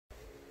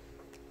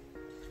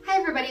Hi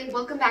everybody,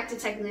 welcome back to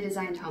Technically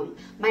Designed Home.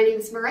 My name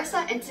is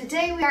Marissa and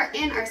today we are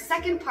in our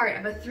second part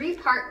of a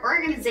three-part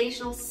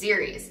organizational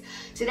series.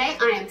 Today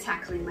I am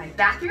tackling my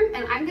bathroom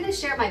and I'm going to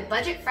share my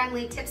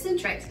budget-friendly tips and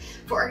tricks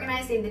for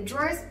organizing the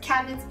drawers,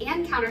 cabinets,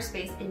 and counter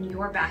space in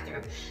your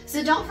bathroom.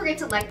 So don't forget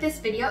to like this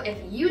video if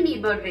you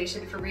need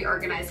motivation for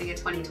reorganizing in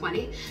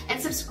 2020 and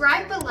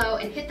subscribe below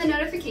and hit the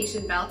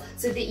notification bell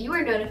so that you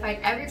are notified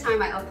every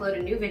time I upload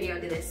a new video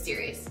to this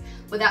series.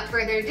 Without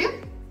further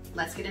ado,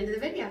 let's get into the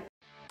video.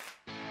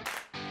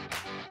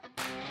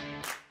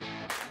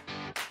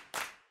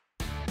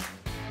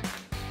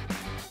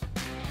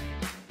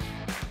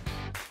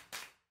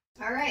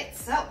 Alright,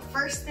 so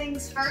first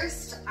things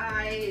first,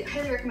 I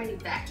highly recommend you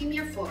vacuum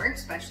your floor,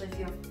 especially if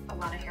you have a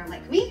lot of hair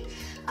like me.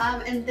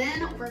 And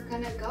then we're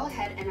going to go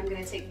ahead and I'm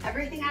going to take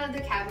everything out of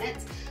the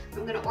cabinets.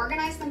 I'm going to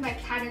organize them by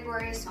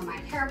categories, so my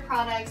hair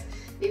products,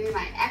 maybe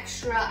my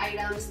extra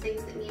items,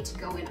 things that need to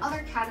go in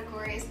other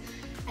categories.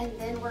 And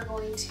then we're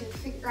going to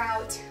figure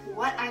out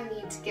what I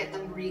need to get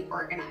them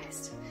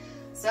reorganized.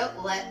 So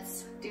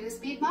let's do a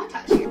speed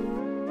montage here.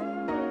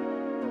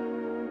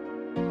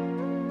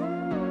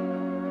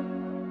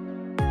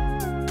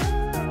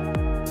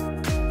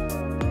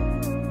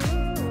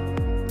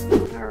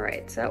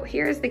 So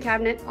here's the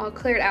cabinet all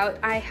cleared out.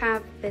 I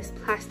have this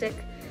plastic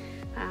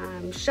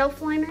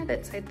shelf liner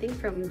that's I think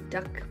from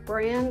Duck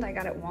brand. I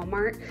got it at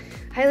Walmart.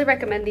 Highly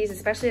recommend these,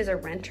 especially as a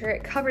renter.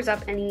 It covers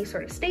up any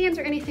sort of stains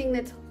or anything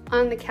that's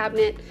on the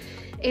cabinet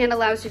and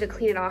allows you to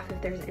clean it off if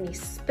there's any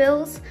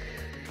spills.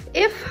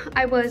 If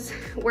I was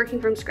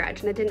working from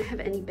scratch and I didn't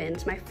have any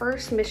bins, my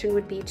first mission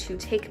would be to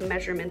take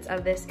measurements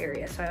of this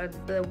area. So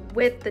the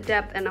width, the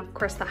depth, and of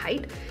course the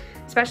height.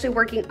 Especially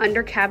working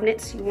under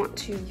cabinets, you want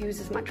to use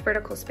as much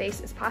vertical space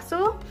as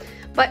possible.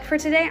 But for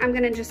today, I'm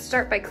gonna just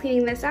start by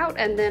cleaning this out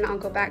and then I'll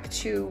go back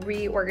to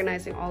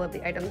reorganizing all of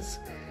the items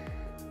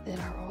that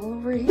are all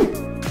over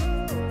here.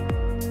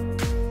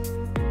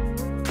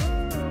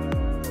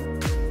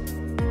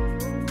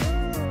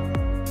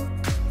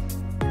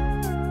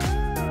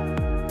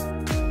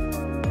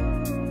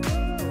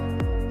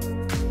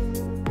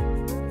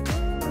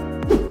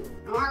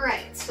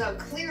 So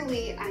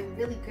clearly I'm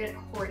really good at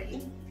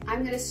hoarding.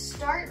 I'm gonna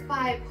start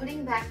by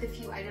putting back the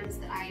few items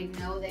that I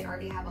know they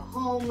already have a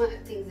home,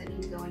 things that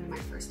need to go into my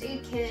first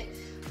aid kit,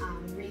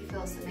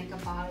 refill some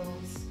makeup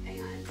bottles,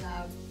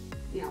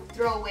 and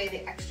throw away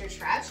the extra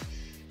trash.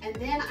 And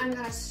then I'm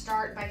gonna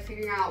start by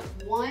figuring out,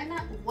 one,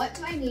 what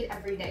do I need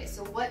every day?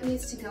 So what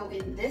needs to go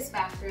in this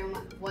bathroom?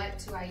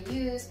 What do I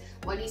use?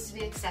 What needs to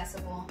be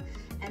accessible?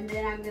 And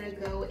then I'm gonna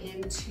go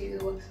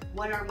into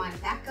what are my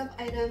backup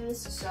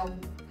items.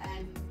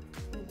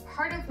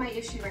 Part of my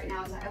issue right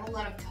now is I have a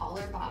lot of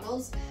taller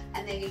bottles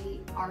and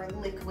they are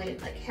liquid,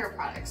 like hair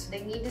products, so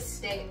they need to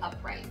stay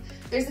upright.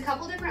 There's a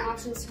couple different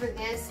options for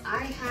this.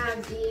 I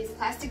have these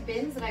plastic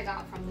bins that I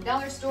got from the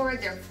dollar store.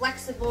 They're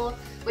flexible,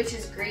 which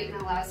is great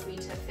and allows me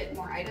to fit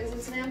more items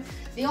into them.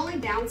 The only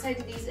downside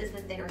to these is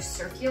that they are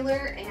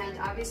circular, and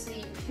obviously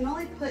you can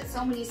only put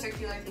so many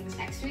circular things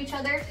next to each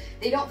other.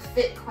 They don't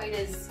fit quite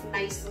as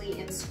nicely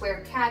in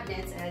square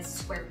cabinets as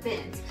square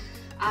bins.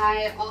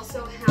 I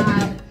also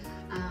have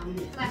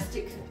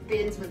plastic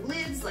bins with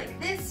lids like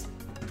this.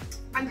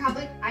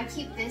 I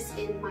keep this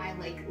in my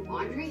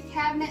laundry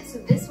cabinet, so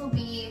this will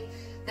be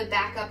the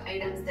backup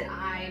items that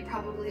I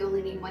probably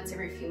only need once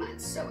every few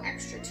months. So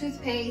extra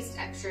toothpaste,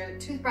 extra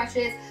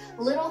toothbrushes,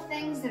 little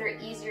things that are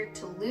easier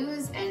to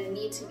lose and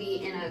need to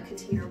be in a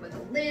container with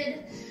a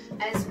lid,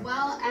 as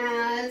well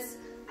as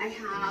I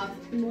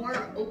have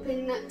more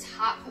open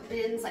top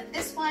bins like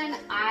this one.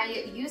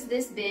 I use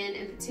this bin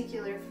in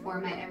particular for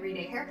my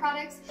everyday hair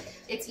products.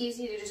 It's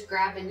easy to just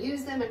grab and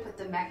use them and put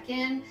them back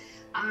in.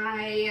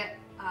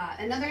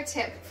 Another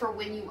tip for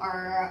when you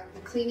are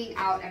cleaning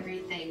out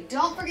everything,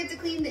 don't forget to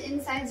clean the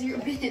insides of your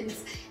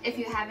bins if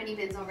you have any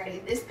bins already.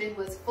 This bin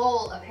was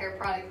full of hair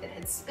product that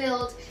had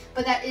spilled,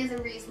 but that is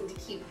a reason to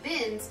keep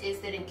bins, is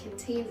that it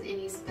contains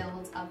any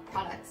spills of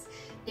products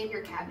in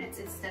your cabinets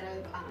instead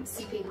of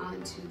seeping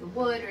onto the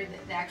wood or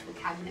the actual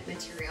cabinet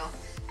material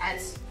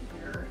as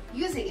you're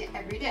using it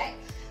every day.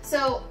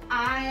 So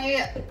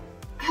I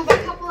have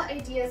a couple of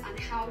ideas on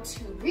how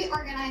to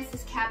reorganize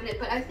this cabinet,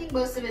 but I think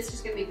most of it's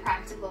just going to be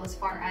practical as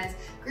far as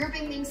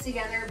grouping things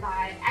together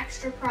by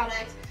extra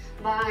product,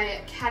 by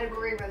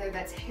category, whether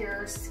that's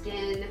hair,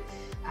 skin,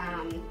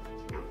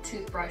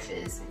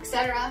 toothbrushes,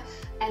 etc.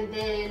 And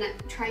then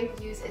trying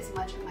to use as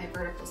much of my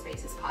vertical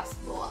space as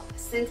possible.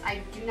 Since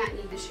I do not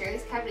need to share,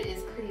 this cabinet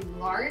is pretty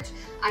large.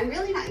 I'm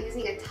really not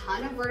using a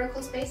ton of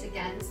vertical space,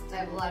 again, since I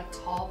have a lot of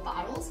tall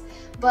bottles,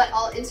 but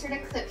I'll insert a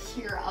clip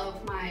here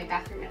of my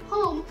bathroom at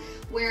home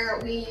where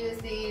we use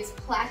these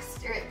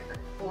plastic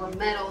or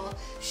metal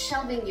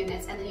shelving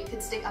units, and then you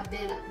can stick a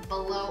bin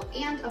below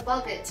and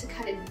above it to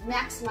kind of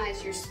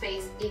maximize your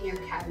space in your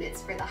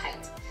cabinets for the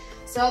height.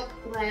 So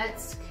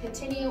let's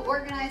continue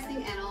organizing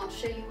and I'll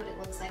show you what it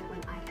looks like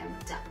when I am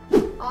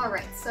done. All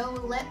right, so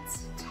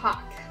let's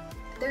talk.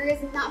 there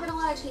has not been a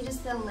lot of changes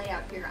to the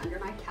layout here under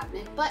my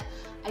cabinet, but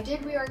I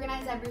did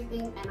reorganize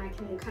everything and I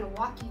can kind of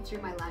walk you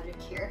through my logic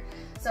here.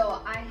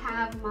 So I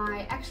have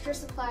my extra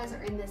supplies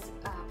are in this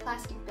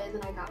plastic bin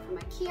that I got from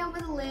IKEA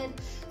with a lid.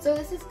 So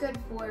this is good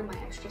for my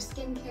extra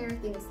skincare,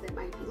 things that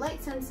might be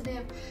light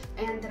sensitive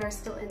and that are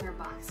still in their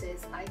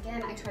boxes.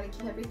 Again, I try to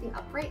keep everything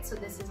upright, so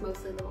this is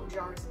mostly little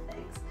jars of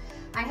things.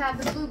 I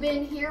have the blue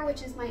bin here,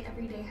 which is my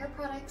everyday hair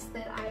products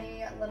that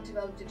I love to be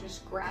able to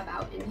just grab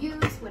out and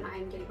use when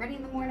I'm getting ready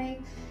in the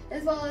morning,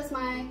 as well as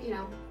my,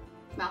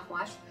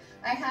 mouthwash.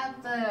 I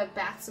have the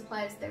bath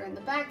supplies there in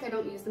the back. I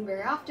don't use them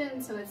very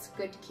often, so it's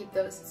good to keep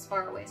those as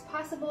far away as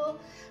possible.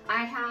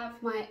 I have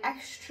my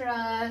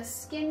extra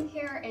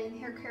skincare and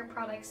hair care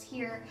products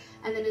here,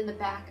 and then in the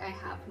back I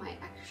have my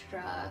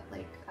extra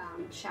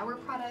shower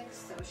products,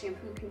 so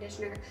shampoo,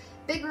 conditioner,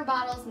 bigger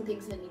bottles, and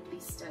things that need to be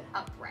stood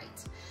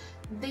upright.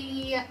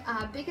 The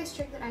biggest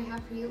trick that I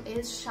have for you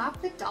is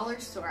shop the dollar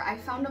store. I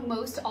found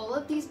most all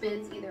of these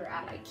bins either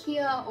at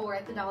IKEA or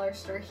at the dollar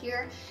store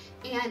here,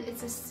 and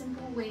it's a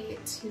simple way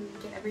to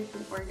get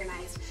everything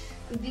organized.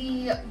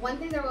 The one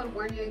thing that I would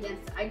warn you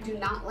against, I do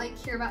not like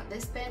here about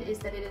this bin, is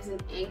that it is an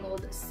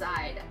angled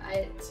side.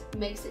 It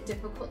makes it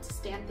difficult to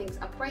stand things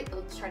upright.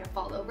 They'll try to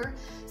fall over.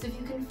 So if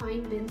you can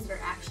find bins that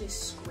are actually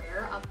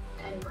square up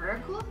and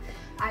vertical,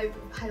 I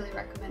highly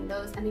recommend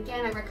those. And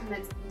again, I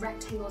recommend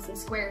rectangles and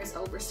squares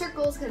over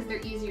circles because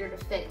they're easier to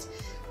fit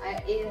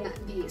in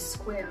the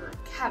square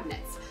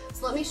cabinets.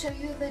 So let me show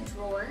you the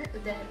drawer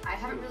that I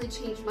haven't really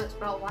changed much,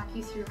 but I'll walk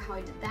you through how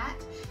I did that,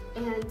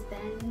 and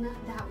then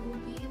that will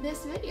be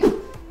this video.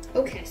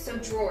 Okay, so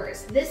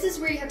drawers. This is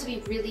where you have to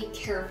be really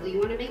careful. You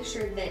want to make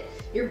sure that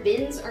your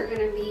bins are going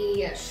to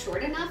be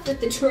short enough that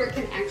the drawer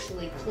can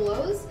actually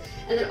close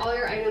and that all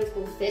your items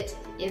will fit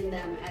in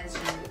them as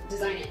you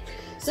design it.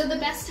 So the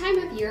best time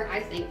of year, I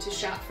think, to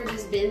shop for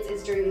these bins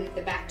is during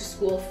the back to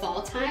school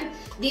fall time.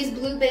 These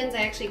blue bins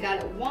I actually got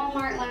at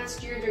Walmart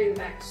last year during the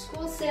back to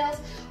school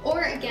sales,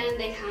 or again,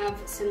 they have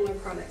similar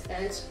products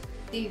at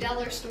the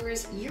dollar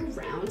stores year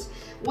round.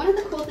 One of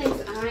the cool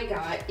things I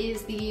got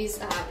is these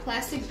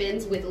plastic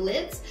bins with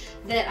lids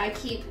that I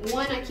keep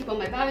all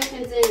my bobby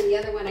pins in, and the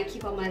other one I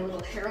keep all my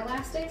little hair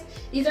elastics.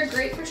 These are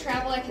great for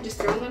travel. I can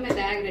just throw them in my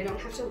bag and I don't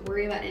have to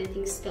worry about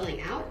anything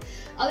spilling out.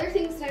 Other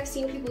things that I've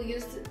seen people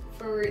use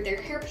for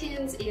their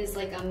hairpins is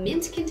like a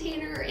mint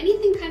container or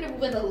anything kind of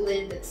with a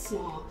lid that's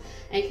small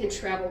and can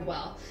travel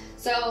well.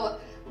 So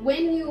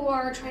when you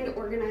are trying to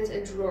organize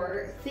a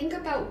drawer, think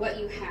about what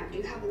you have. Do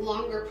you have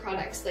longer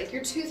products like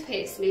your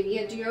toothpaste, maybe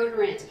a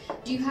deodorant?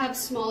 Do you have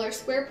smaller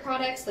square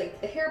products like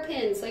the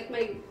hairpins, like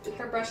my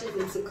hairbrushes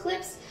and some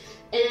clips?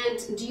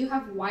 And do you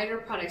have wider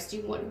products?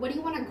 What do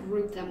you want to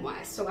group them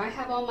wise? So I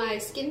have all my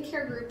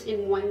skincare grouped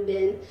in one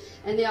bin,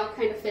 and they all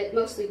kind of fit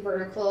mostly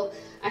vertical.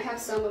 I have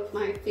some of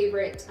my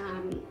favorite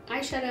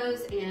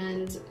eyeshadows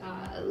and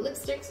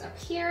lipsticks up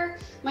here.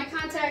 My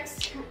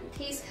contacts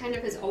case kind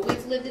of has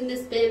always lived in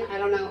this bin. I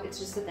don't know, it's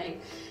just a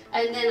thing.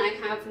 And then I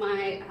have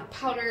my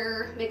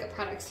powder makeup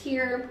products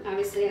here.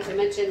 Obviously, as I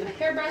mentioned, my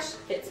hairbrush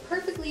fits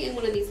perfectly in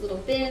one of these little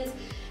bins.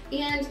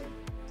 And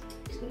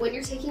when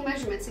you're taking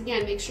measurements,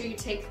 again, make sure you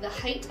take the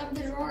height of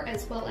the drawer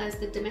as well as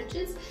the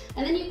dimensions,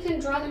 and then you can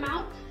draw them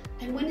out,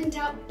 and when in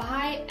doubt,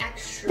 buy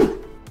extra.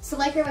 So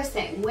like I was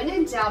saying, when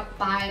in doubt,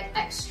 buy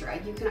extra.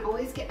 You can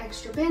always get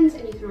extra bins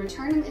and you can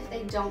return them if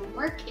they don't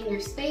work in your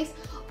space,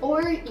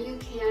 or you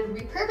can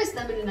repurpose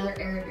them in another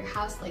area of your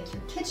house like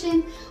your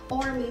kitchen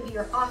or maybe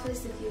your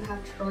office if you have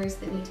drawers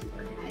that need to be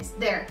organized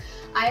there.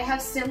 I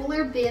have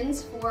similar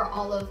bins for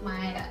all of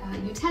my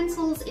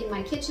utensils in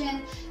my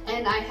kitchen,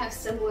 and I have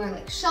similar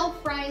like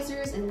shelf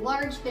risers and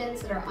large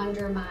bins that are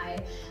under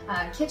my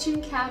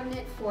kitchen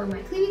cabinet for my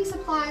cleaning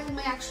supplies and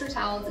my extra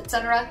towels,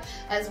 etc.,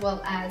 as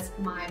well as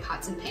my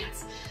pots and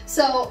pans.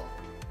 So,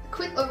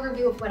 quick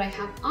overview of what I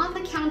have on the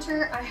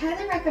counter. I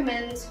highly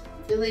recommend,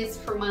 at least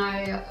for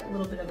my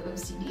little bit of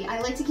OCD, I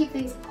like to keep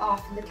things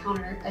off the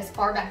counter as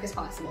far back as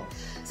possible.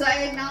 So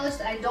I acknowledge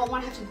that I don't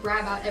want to have to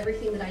grab out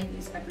everything that I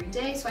use every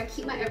day, so I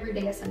keep my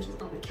everyday essentials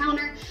on the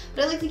counter,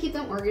 but I like to keep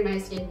them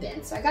organized in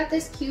bins. So I got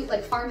this cute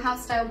like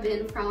farmhouse style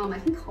bin from, I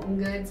think,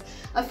 Home Goods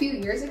a few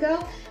years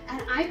ago,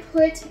 and I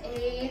put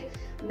a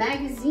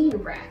magazine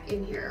rack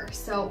in here,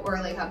 so, or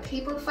like a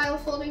paper file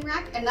folding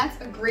rack, and that's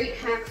a great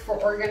hack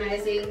for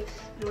organizing.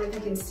 I don't know if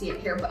you can see it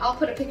here, but I'll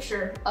put a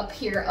picture up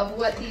here of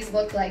what these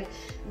look like.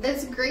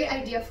 That's a great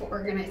idea for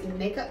organizing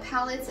makeup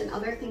palettes and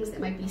other things that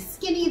might be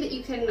skinny that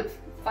you can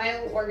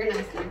file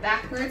organize them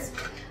backwards.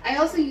 I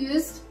also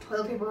used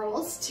toilet paper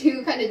rolls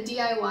to kind of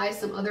DIY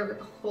some other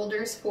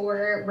holders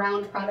for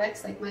round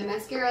products like my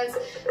mascaras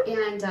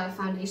and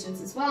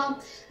foundations as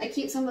well. I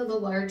keep some of the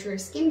larger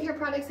skincare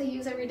products I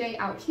use every day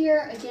out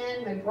here.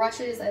 Again, my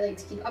brushes I like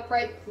to keep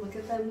upright. Look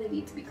at them, they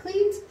need to be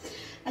cleaned.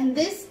 And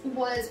this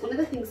was one of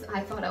the things that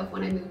I thought of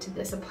when I moved to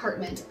this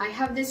apartment. I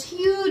have this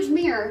huge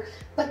mirror,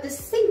 but the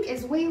sink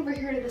is way over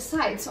here to the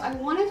side, so I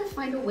wanted to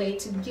find a way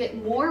to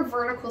get more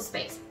vertical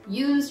space.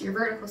 Use your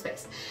vertical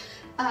space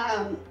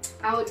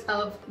out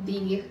of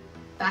the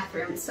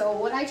bathroom. So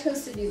what I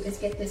chose to do is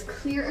get this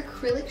clear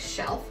acrylic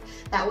shelf.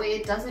 That way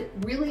it doesn't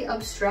really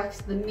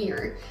obstruct the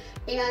mirror.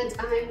 And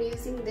I'm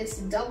using this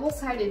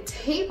double-sided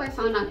tape I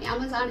found on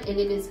Amazon, and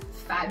it is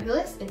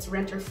fabulous. It's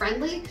renter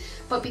friendly,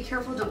 but be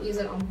careful, don't use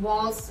it on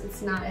walls.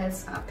 It's not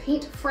as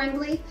paint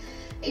friendly.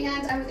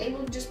 And I was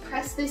able to just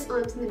press this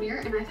onto the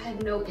mirror, and I've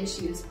had no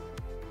issues.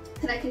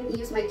 And I can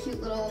use my cute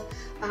little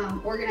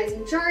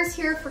organizing jars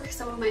here for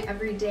some of my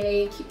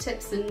everyday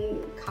Q-tips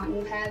and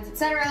cotton pads,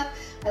 etc.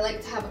 I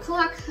like to have a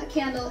clock, a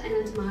candle,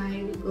 and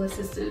my legal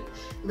assistant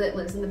that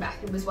lives in the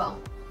bathroom as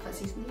well. Plus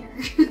he's in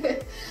here.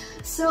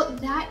 So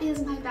that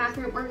is my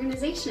bathroom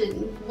organization.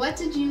 What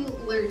did you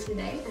learn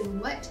today, and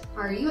what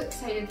are you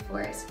excited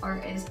for as far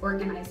as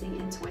organizing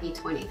in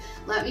 2020?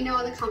 Let me know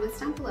in the comments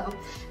down below.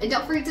 And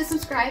don't forget to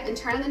subscribe and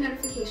turn on the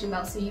notification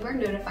bell so you are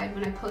notified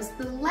when I post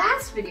the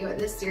last video in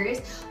this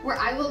series, where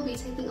I will be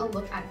taking a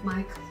look at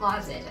my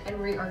closet and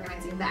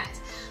reorganizing that.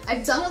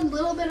 I've done a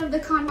little bit of the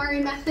Kon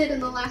Mari method in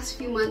the last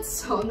few months,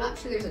 so I'm not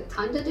sure there's a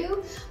ton to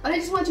do, but I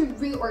just want to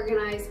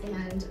reorganize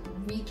and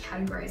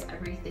recategorize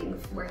everything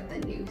for the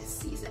new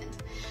season.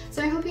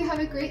 So I hope you have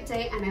a great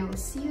day, and I will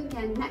see you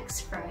again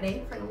next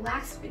Friday for the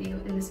last video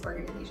in this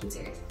organization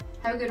series.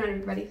 Have a good one,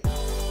 everybody.